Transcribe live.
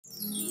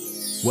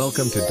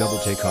Welcome to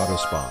DoubleTake Auto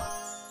Spa.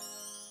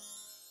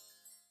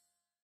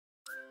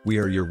 We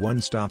are your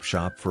one-stop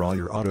shop for all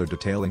your auto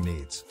detailing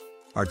needs.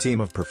 Our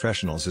team of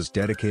professionals is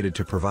dedicated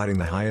to providing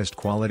the highest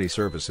quality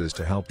services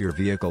to help your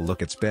vehicle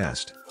look its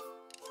best.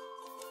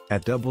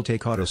 At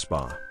DoubleTake Auto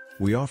Spa,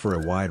 we offer a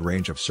wide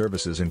range of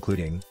services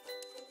including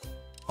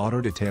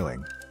auto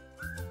detailing,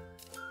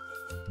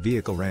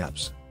 vehicle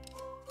wraps,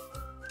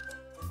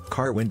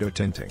 car window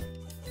tinting,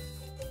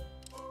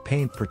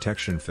 paint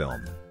protection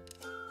film,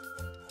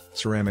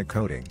 ceramic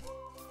coating,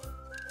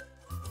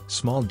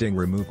 small ding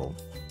removal.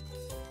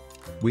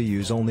 We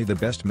use only the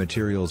best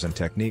materials and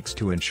techniques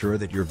to ensure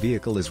that your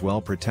vehicle is well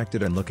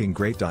protected and looking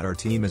great. Our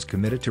team is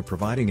committed to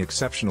providing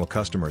exceptional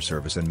customer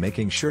service and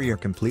making sure you're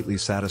completely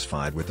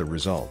satisfied with the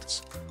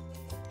results.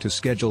 To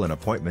schedule an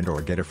appointment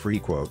or get a free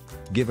quote,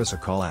 give us a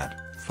call at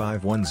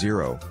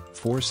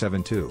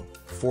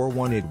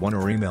 510-472-4181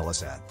 or email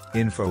us at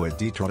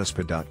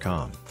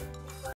info@DoubleTakeAutoSpa.com.